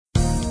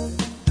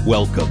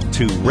Welcome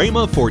to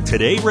Rhema for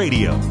Today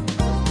Radio.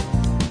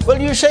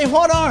 Well, you say,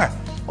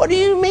 what do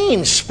you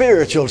mean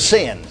spiritual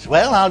sins?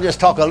 Well, I'll just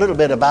talk a little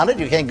bit about it.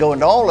 You can't go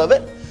into all of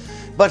it.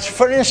 But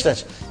for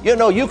instance,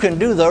 you can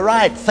do the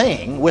right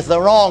thing with the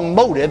wrong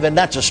motive, and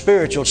that's a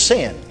spiritual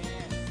sin.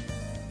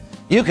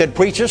 You could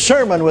preach a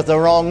sermon with the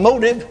wrong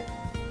motive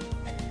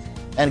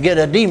and get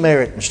a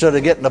demerit instead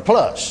of getting a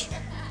plus.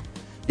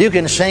 You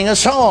can sing a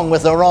song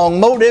with the wrong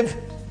motive,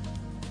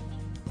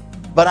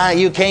 but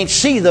you can't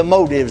see the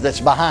motive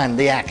that's behind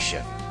the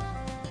action.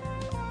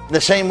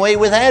 The same way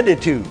with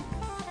attitude,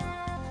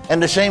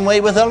 and the same way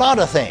with a lot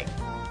of things.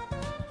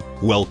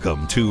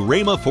 Welcome to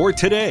Rhema for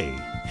Today.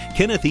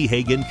 Kenneth E.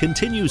 Hagin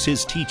continues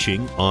his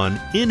teaching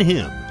on In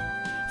Him.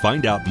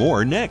 Find out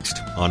more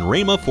next on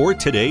Rhema for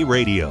Today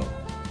Radio.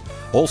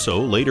 Also,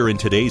 later in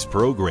today's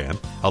program,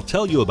 I'll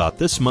tell you about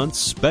this month's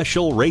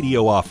special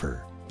radio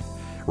offer.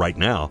 Right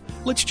now,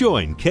 let's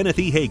join Kenneth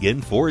E.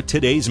 Hagin for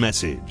today's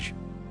message.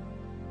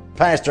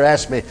 Pastor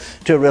asked me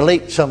to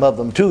relate some of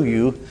them to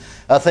you,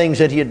 things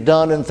that he had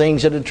done and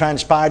things that had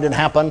transpired and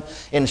happened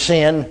in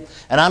sin.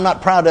 And I'm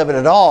not proud of it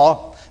at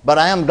all, but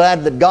I am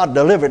glad that God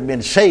delivered me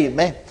and saved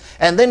me.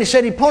 And then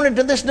he pointed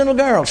to this little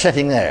girl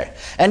sitting there.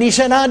 And he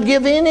said, I'd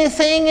give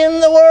anything in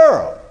the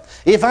world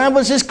if I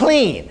was as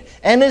clean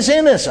and as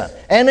innocent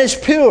and as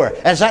pure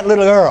as that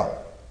little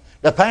girl.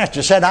 The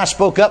pastor said, I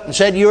spoke up and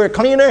said, you're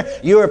cleaner,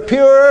 you're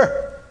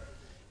purer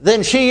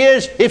than she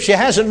is if she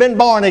hasn't been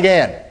born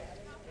again.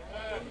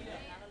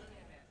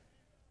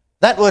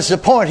 That was the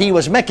point he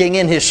was making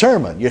in his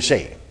sermon, you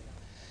see.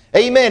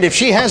 Amen. If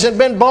she hasn't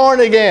been born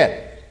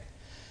again,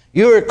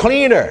 you're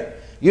cleaner,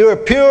 you're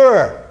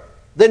purer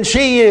than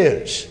she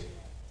is.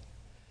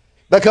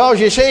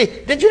 Because you see,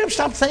 did you ever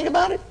stop to think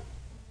about it?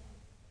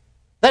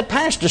 That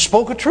pastor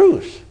spoke a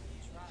truth.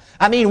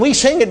 I mean, we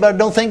sing it, but I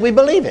don't think we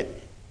believe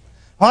it.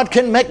 What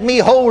can make me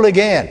whole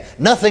again?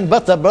 Nothing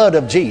but the blood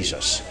of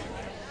Jesus.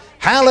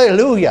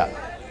 Hallelujah.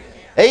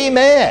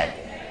 Amen.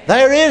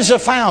 There is a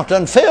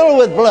fountain filled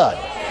with blood,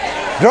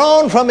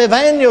 drawn from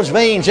Emmanuel's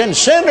veins, and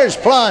sinners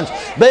plunge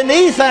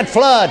beneath that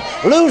flood,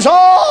 lose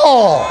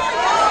all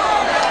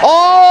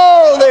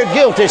their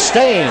guilty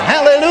stain.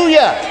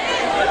 Hallelujah.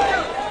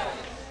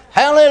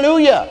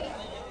 Hallelujah.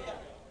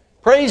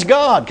 Praise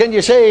God. Can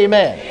you say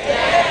amen?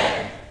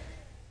 Amen.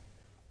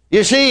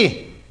 You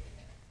see,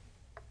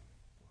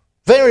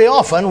 very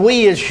often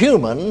we as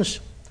humans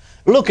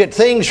look at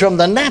things from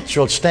the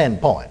natural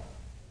standpoint.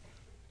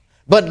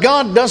 But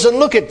God doesn't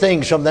look at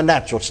things from the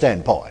natural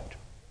standpoint.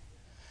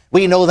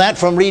 We know that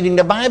from reading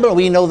the Bible.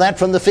 We know that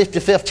from the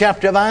 55th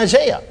chapter of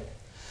Isaiah.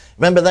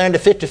 Remember there in the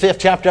 55th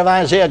chapter of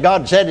Isaiah,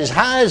 God said, as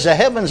high as the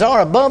heavens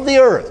are above the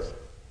earth,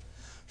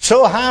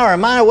 so high are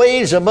my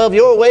ways above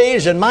your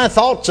ways and my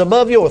thoughts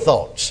above your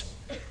thoughts.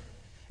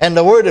 And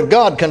the Word of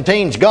God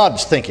contains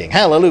God's thinking.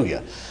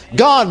 Hallelujah.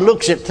 God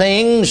looks at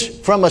things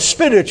from a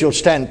spiritual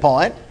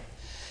standpoint.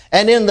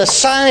 And in the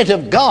sight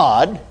of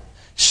God,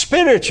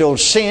 spiritual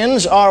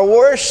sins are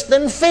worse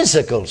than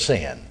physical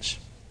sins.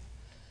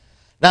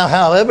 Now,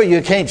 however,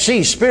 you can't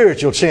see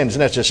spiritual sins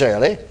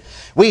necessarily.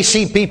 We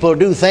see people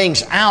do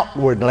things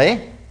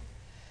outwardly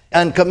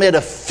and commit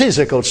a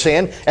physical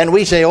sin, and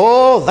we say,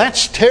 oh,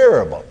 that's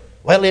terrible.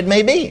 Well, it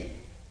may be.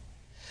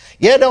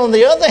 Yet, on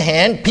the other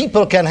hand,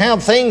 people can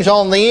have things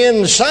on the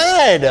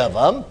inside of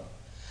them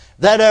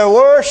that are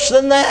worse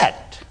than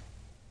that.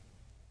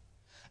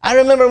 I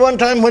remember one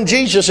time when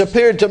Jesus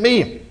appeared to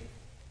me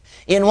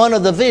in one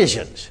of the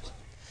visions.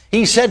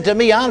 He said to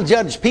me, I'll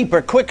judge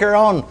people quicker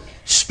on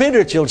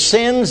spiritual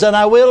sins than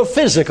I will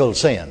physical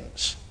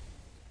sins.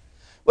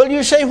 Well,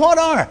 you say,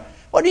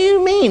 what do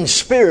you mean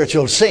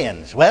spiritual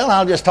sins? Well,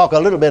 I'll just talk a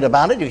little bit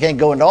about it. You can't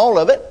go into all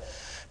of it.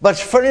 But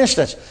for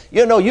instance,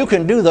 you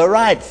can do the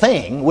right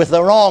thing with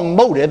the wrong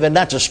motive, and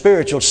that's a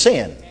spiritual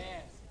sin.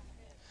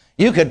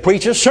 You could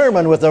preach a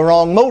sermon with the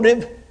wrong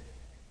motive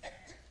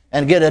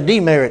and get a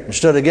demerit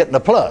instead of getting a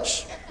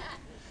plus.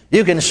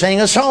 You can sing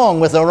a song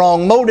with the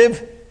wrong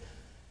motive,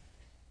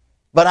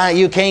 but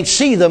you can't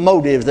see the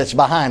motive that's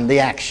behind the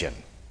action.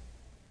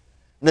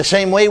 The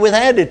same way with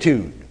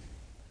attitude,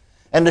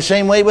 and the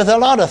same way with a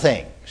lot of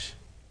things.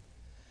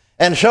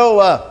 And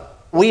so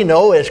we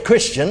know as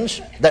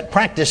Christians that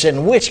practice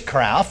in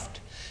witchcraft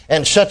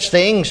and such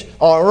things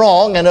are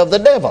wrong and of the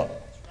devil.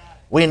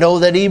 We know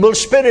that evil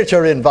spirits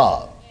are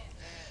involved.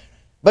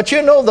 But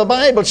the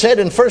Bible said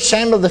in 1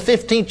 Samuel the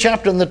 15th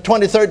chapter and the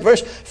 23rd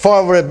verse,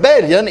 for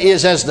rebellion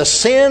is as the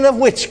sin of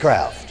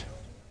witchcraft.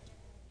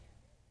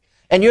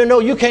 And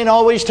you can't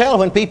always tell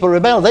when people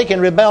rebel. They can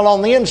rebel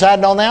on the inside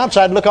and on the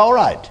outside look all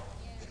right.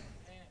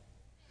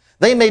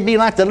 They may be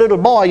like the little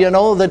boy,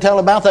 they tell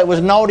about that was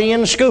naughty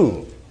in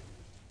school.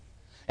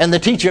 And the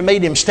teacher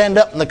made him stand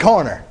up in the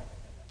corner.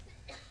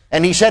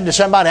 And he said to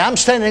somebody, I'm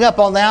standing up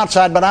on the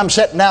outside, but I'm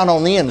sitting down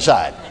on the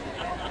inside.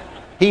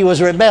 He was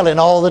rebelling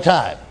all the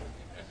time.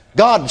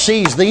 God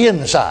sees the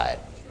inside.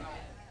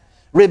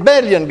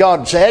 Rebellion,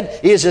 God said,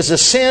 is as a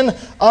sin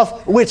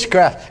of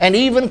witchcraft. And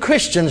even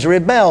Christians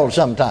rebel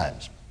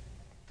sometimes.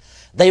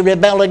 They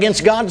rebel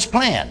against God's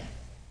plan.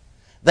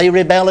 They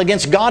rebel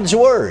against God's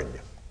word.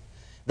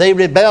 They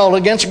rebel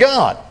against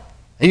God.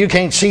 You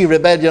can't see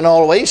rebellion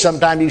always.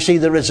 Sometimes you see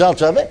the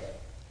results of it.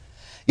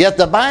 Yet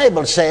the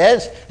Bible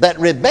says that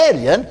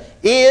rebellion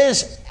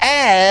is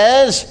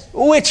as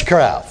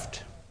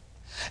witchcraft.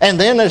 And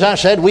then, as I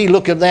said, we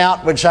look at the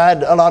outward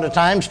side a lot of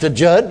times to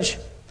judge.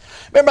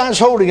 Remember, I was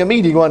holding a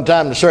meeting one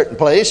time in a certain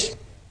place.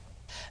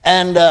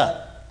 And,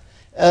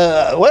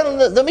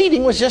 the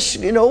meeting was just,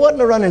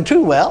 wasn't running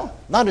too well.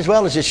 Not as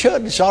well as it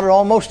should. It's sort of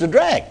almost a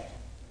drag.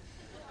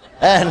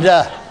 And,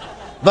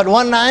 but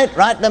one night,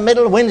 right in the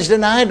middle, Wednesday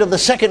night of the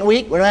second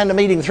week, we ran the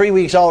meeting 3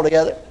 weeks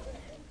altogether.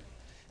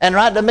 And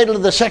right in the middle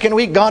of the second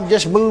week, God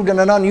just moved in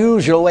an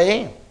unusual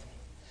way.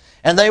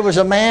 And there was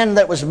a man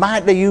that was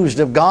mightily used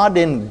of God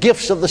in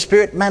gifts of the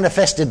Spirit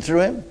manifested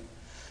through him.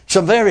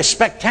 Some very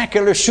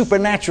spectacular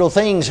supernatural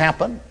things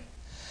happened.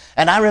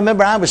 And I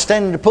remember I was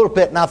standing in the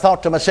pulpit and I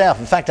thought to myself,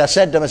 in fact, I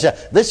said to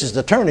myself, this is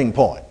the turning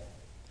point.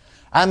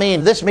 I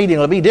mean, this meeting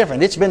will be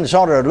different. It's been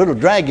sort of a little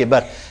draggy,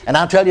 and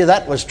I'll tell you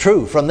that was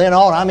true. From then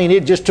on,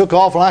 it just took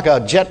off like a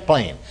jet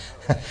plane.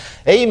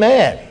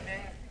 Amen.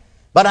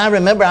 But I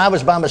remember I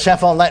was by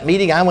myself on that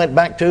meeting. I went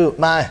back to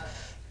my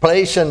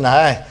place and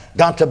I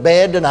got to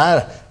bed and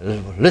I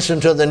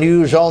listened to the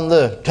news on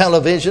the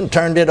television,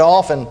 turned it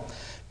off and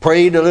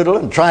prayed a little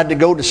and tried to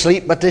go to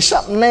sleep. But there's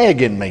something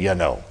nagging me,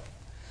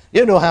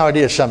 You know how it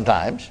is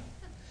sometimes.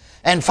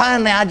 And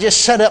finally I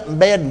just sat up in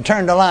bed and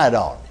turned the light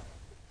on.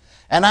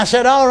 And I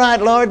said, all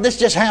right, Lord, let's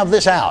just have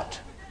this out.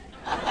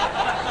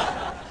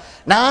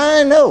 Now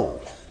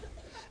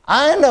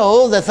I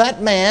know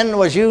that man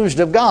was used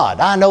of God.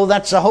 I know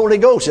that's the Holy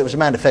Ghost that was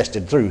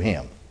manifested through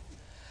him.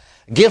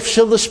 Gifts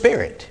of the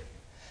Spirit.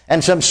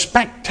 And some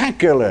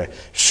spectacular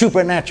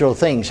supernatural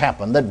things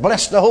happened that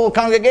blessed the whole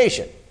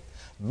congregation.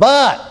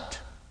 But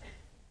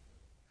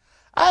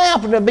I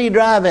happened to be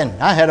driving.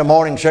 I had a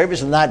morning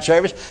service and night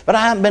service, but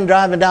I happened to be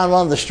driving down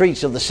one of the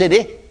streets of the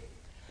city.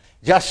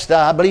 Just,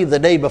 I believe the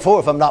day before,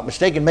 if I'm not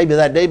mistaken, maybe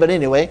that day, but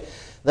anyway,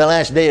 the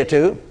last day or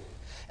two.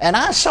 And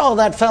I saw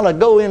that fella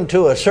go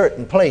into a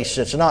certain place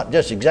that's not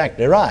just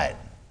exactly right.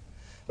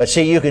 But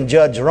see, you can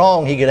judge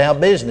wrong. He could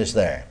have business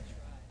there.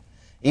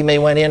 He may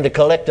went in to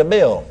collect a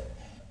bill.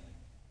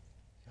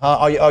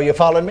 Are you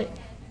following me?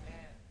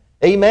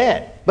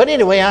 Amen. But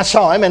anyway, I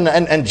saw him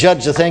and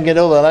judged the thing,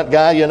 that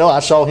guy, I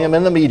saw him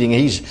in the meeting.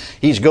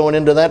 He's going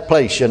into that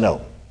place,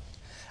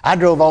 I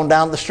drove on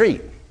down the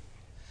street.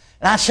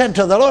 And I said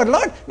to the Lord,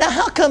 now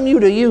how come you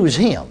to use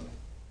him?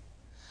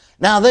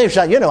 Now they've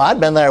said, I'd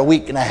been there a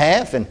week and a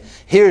half, and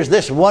here's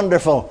this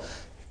wonderful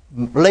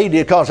lady,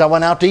 because I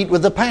went out to eat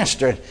with the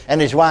pastor and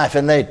his wife,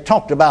 and they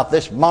talked about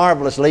this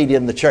marvelous lady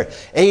in the church,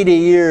 80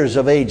 years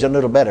of age, a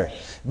little better.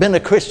 Been a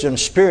Christian,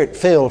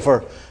 Spirit-filled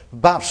for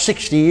about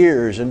 60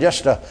 years, and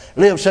just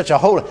lived such a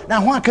holy.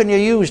 Now why couldn't you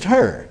use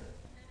her?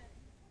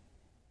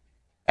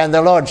 And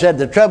the Lord said,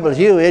 the trouble with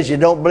you is you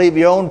don't believe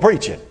your own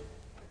preaching.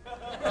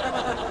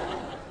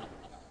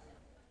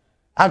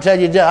 I'll tell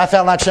you, I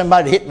felt like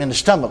somebody hit me in the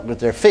stomach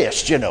with their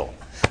fist,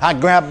 I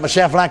grabbed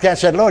myself like that and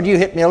said, Lord, you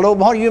hit me a little.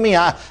 What do you mean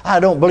I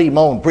don't believe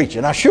my own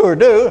preaching? I sure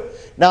do.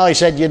 No, he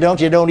said, you don't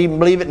even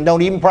believe it and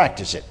don't even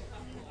practice it.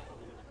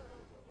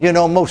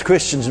 Most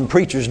Christians and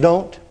preachers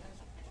don't.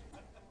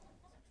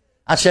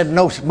 I said,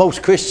 no,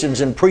 most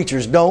Christians and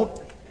preachers don't.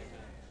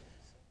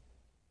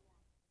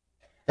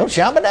 Don't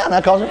shout me down now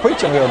because I'm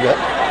preaching real good.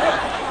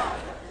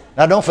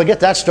 Now don't forget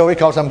that story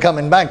because I'm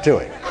coming back to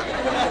it.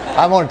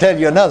 I want to tell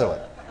you another one.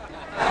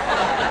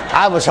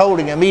 I was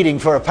holding a meeting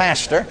for a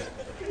pastor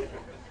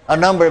a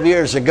number of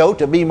years ago,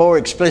 to be more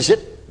explicit,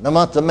 in the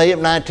month of May of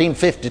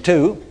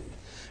 1952,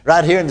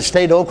 right here in the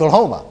state of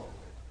Oklahoma.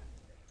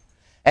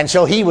 And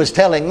so he was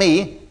telling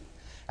me,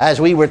 as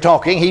we were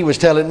talking, he was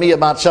telling me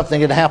about something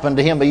that had happened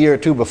to him a year or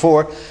two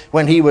before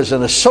when he was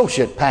an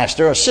assistant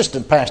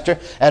pastor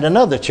at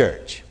another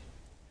church.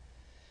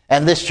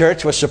 And this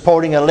church was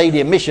supporting a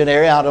lady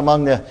missionary out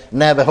among the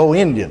Navajo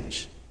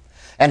Indians.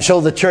 And so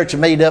the church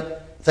made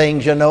up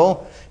things,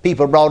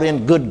 People brought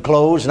in good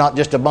clothes, not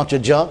just a bunch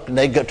of junk, and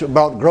they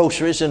brought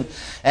groceries,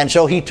 and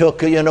so he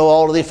took,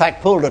 all of the, in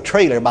fact, pulled a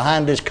trailer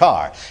behind his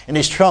car, and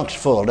his trunk's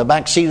full, the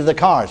back seat of the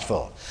car's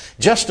full.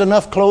 Just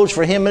enough clothes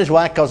for him and his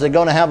wife, because they're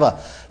going to have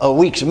a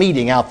week's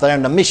meeting out there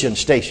in the mission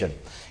station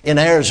in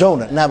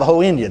Arizona,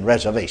 Navajo Indian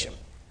reservation.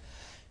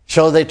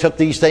 So they took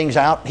these things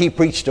out. He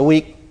preached a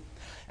week,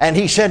 and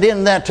he said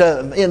in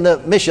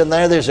the mission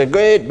there's a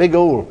great big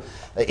old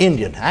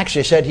Indian.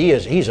 Actually said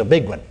he's a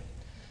big one.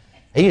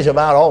 He's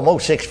about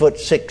almost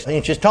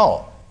 6'6"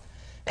 tall.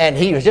 And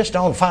he was just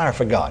on fire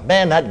for God.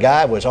 Man, that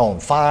guy was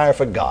on fire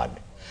for God.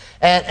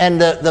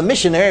 And the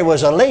missionary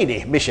was a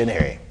lady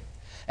missionary.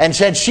 And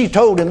said she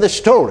told him this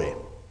story.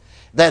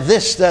 That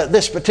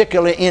this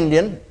particular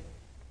Indian,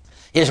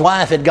 his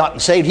wife had gotten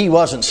saved. He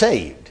wasn't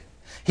saved.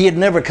 He had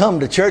never come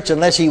to church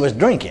unless he was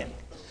drinking.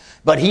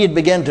 But he had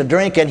begun to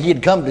drink and he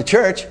had come to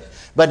church.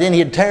 But then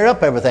he'd tear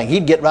up everything.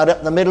 He'd get right up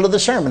in the middle of the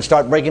sermon,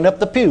 start breaking up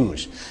the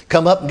pews,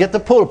 come up and get the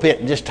pulpit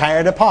and just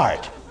tear it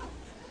apart.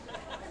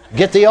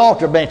 Get the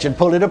altar bench and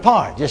pull it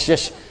apart.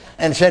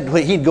 and said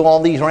he'd go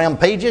on these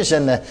rampages,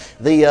 and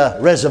the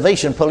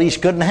reservation police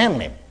couldn't handle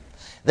him.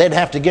 They'd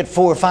have to get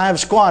 4 or 5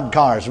 squad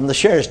cars from the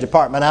sheriff's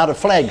department out of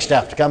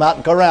Flagstaff to come out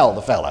and corral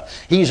the fella.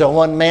 He's a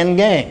one-man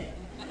gang.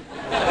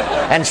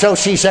 And so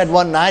she said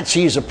one night,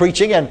 she's a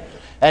preaching,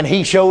 and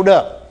he showed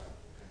up.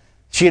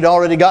 She had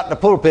already got in the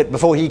pulpit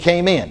before he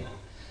came in,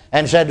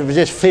 and said it was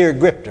just fear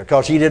gripped her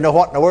because he didn't know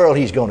what in the world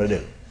he's going to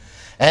do.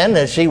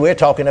 And see, we're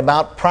talking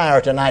about prior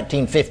to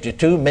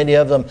 1952. Many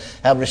of them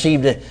have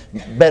received a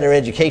better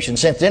education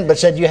since then, but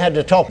said you had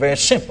to talk very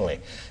simply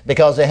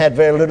because they had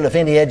very little, if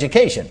any,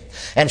 education.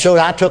 And so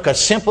I took a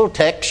simple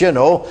text,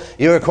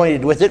 you're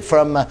acquainted with it,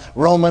 from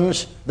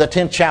Romans, the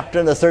 10th chapter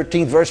and the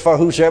 13th verse, for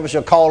whosoever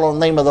shall call on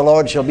the name of the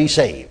Lord shall be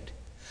saved.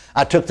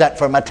 I took that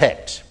for my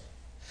text.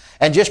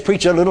 And just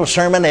preach a little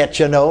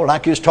sermonette,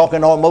 like you was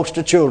talking almost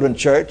to children's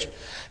church.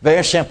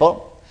 Very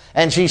simple.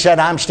 And she said,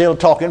 I'm still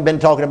talking, been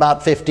talking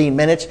about 15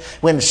 minutes,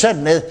 when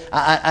suddenly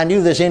I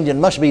knew this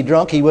Indian must be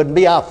drunk. He wouldn't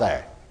be out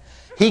there.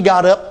 He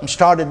got up and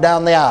started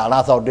down the aisle. And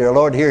I thought, dear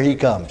Lord, here he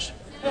comes.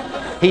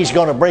 He's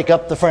going to break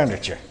up the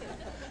furniture.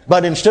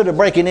 But instead of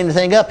breaking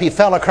anything up, he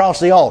fell across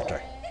the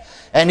altar.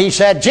 And he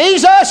said,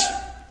 Jesus!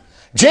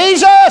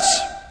 Jesus!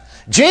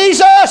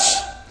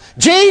 Jesus!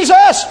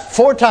 Jesus!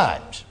 4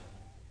 times.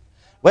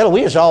 Well,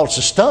 we was all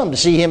so stunned to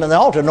see him in the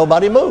altar.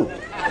 Nobody moved.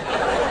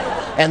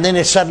 And then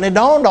it suddenly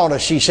dawned on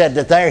us, she said,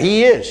 that there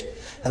he is.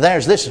 And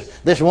there's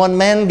this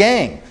one-man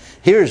gang.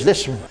 Here's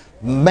this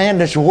man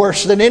that's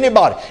worse than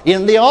anybody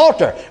in the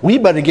altar. We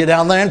better get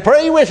down there and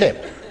pray with him.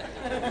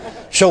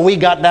 So we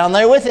got down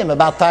there with him.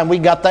 About the time we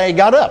got there, he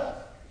got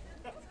up.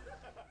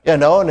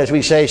 And as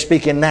we say,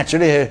 speaking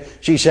naturally,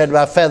 she said,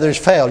 my feathers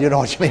fell. You know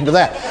what you mean to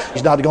that?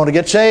 He's not going to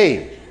get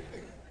saved.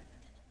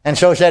 And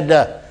so said,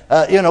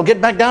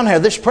 get back down here.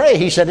 Let's pray.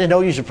 He said,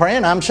 no use of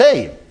praying. I'm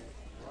saved.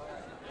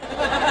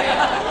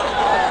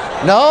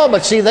 No,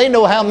 but see, they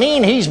know how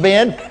mean he's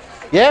been.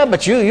 Yeah,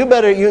 but you're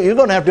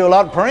going to have to do a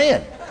lot of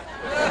praying.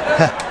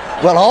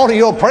 Well, all of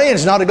your praying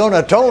is not going to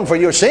atone for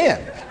your sin.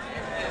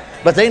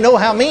 But they know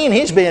how mean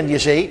he's been, you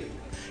see.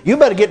 You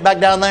better get back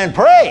down there and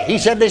pray. He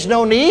said, there's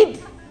no need.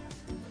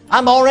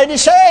 I'm already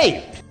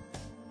saved.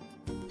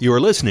 You're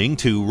listening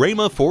to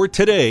Rhema for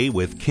Today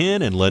with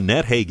Ken and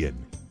Lynette Hagin.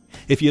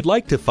 If you'd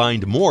like to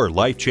find more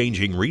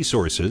life-changing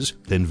resources,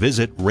 then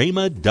visit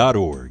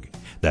rhema.org.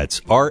 That's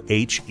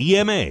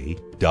RHEMA.org.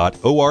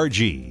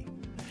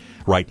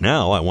 Right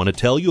now, I want to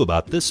tell you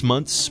about this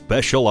month's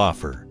special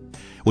offer.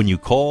 When you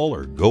call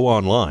or go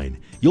online,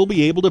 you'll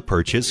be able to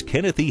purchase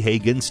Kenneth E.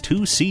 Hagin's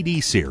 2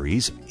 CD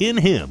series, In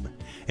Him,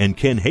 and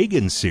Ken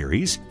Hagin's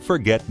series,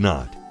 Forget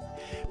Not.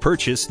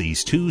 Purchase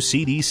these 2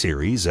 CD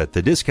series at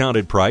the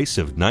discounted price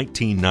of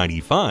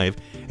 $19.95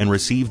 and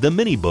receive the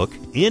mini book,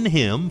 In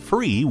Him,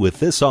 free with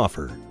this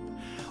offer.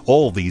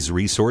 All these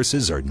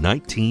resources are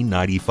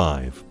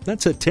 $19.95.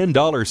 That's a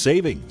 $10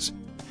 savings.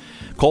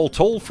 Call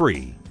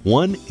toll-free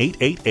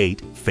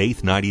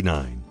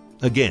 1-888-FAITH-99.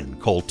 Again,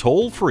 call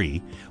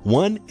toll-free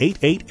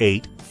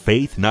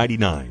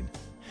 1-888-FAITH-99.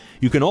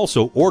 You can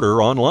also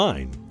order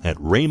online at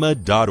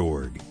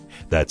rhema.org.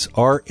 That's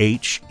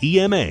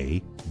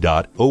RHEMA.org.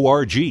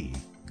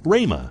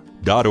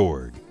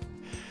 rhema.org.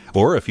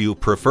 Or if you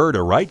prefer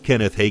to write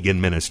Kenneth Hagin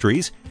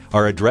Ministries,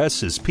 our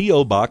address is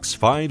P.O. Box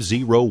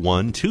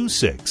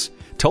 50126,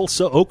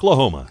 Tulsa,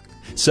 Oklahoma,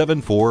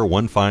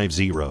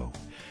 74150.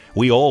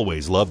 We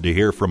always love to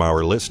hear from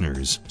our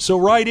listeners, so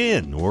write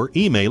in or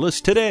email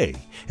us today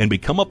and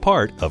become a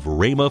part of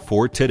Rhema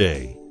for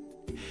Today.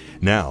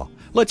 Now,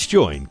 let's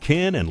join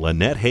Ken and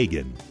Lynette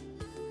Hagin.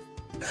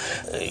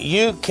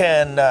 You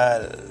can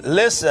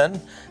listen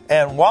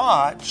and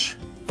watch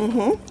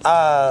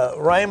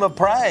Rhema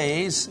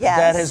Praise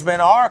that has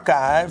been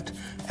archived.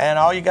 And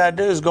all you got to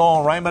do is go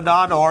on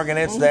rhema.org, and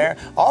it's there.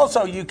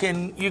 Also, you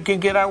can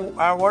get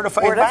our Word of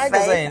Faith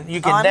magazine.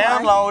 You can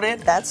download it.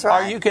 That's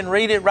right. Or you can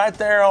read it right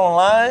there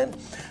online.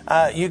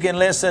 You can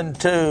listen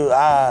to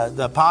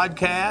the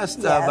podcast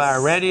of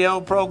our radio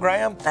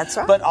program. That's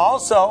right. But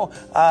also,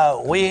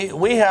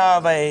 we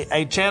have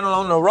a channel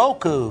on the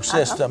Roku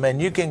system, and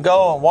you can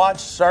go and watch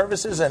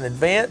services and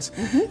events.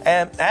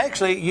 And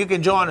actually, you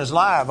can join us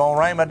live on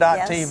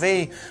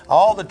rhema.tv. Yes.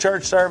 All the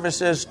church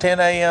services, 10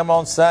 a.m.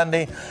 on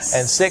Sunday,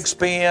 and 6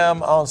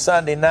 p.m. on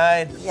Sunday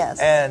night,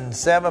 and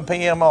 7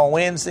 p.m. on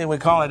Wednesday. We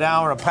call it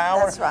Hour of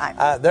Power. That's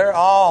right. They're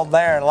all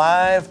there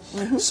live.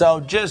 So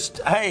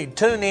just,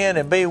 tune in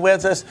and be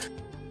with us.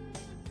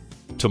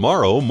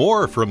 Tomorrow,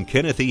 more from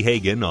Kenneth E.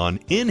 Hagin on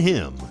In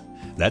Him.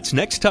 That's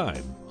next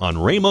time on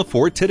Rhema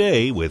for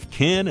Today with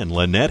Ken and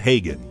Lynette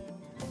Hagin.